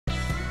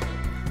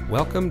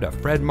Welcome to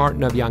Fred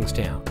Martin of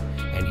Youngstown,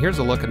 and here's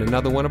a look at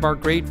another one of our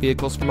great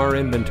vehicles from our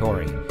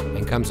inventory,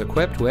 and comes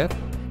equipped with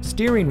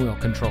steering wheel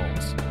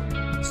controls,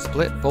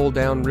 split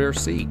fold-down rear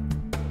seat,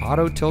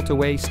 auto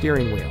tilt-away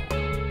steering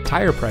wheel,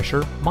 tire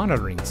pressure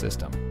monitoring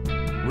system,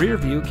 rear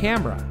view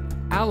camera,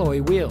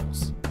 alloy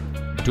wheels,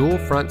 dual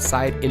front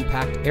side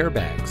impact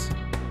airbags,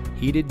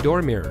 heated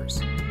door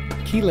mirrors,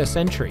 keyless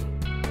entry,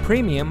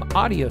 premium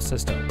audio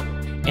system,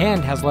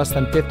 and has less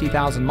than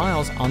 50,000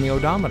 miles on the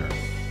odometer.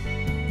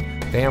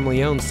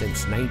 Family owned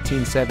since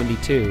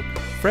 1972,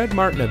 Fred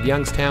Martin of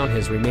Youngstown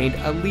has remained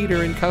a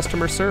leader in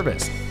customer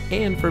service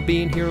and for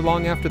being here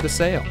long after the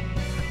sale.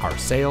 Our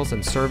sales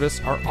and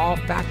service are all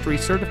factory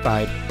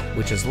certified,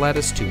 which has led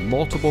us to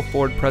multiple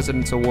Ford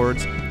President's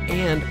Awards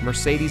and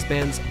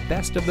Mercedes-Benz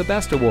Best of the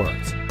Best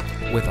Awards.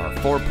 With our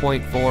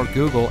 4.4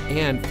 Google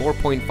and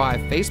 4.5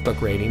 Facebook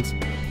ratings,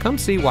 come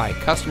see why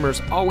customers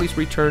always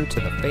return to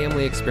the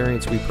family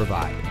experience we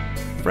provide.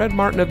 Fred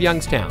Martin of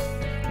Youngstown.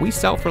 We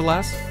sell for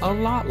less, a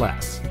lot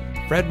less.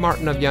 Fred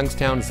Martin of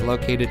Youngstown is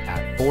located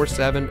at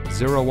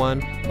 4701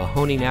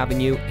 Mahoning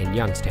Avenue in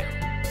Youngstown.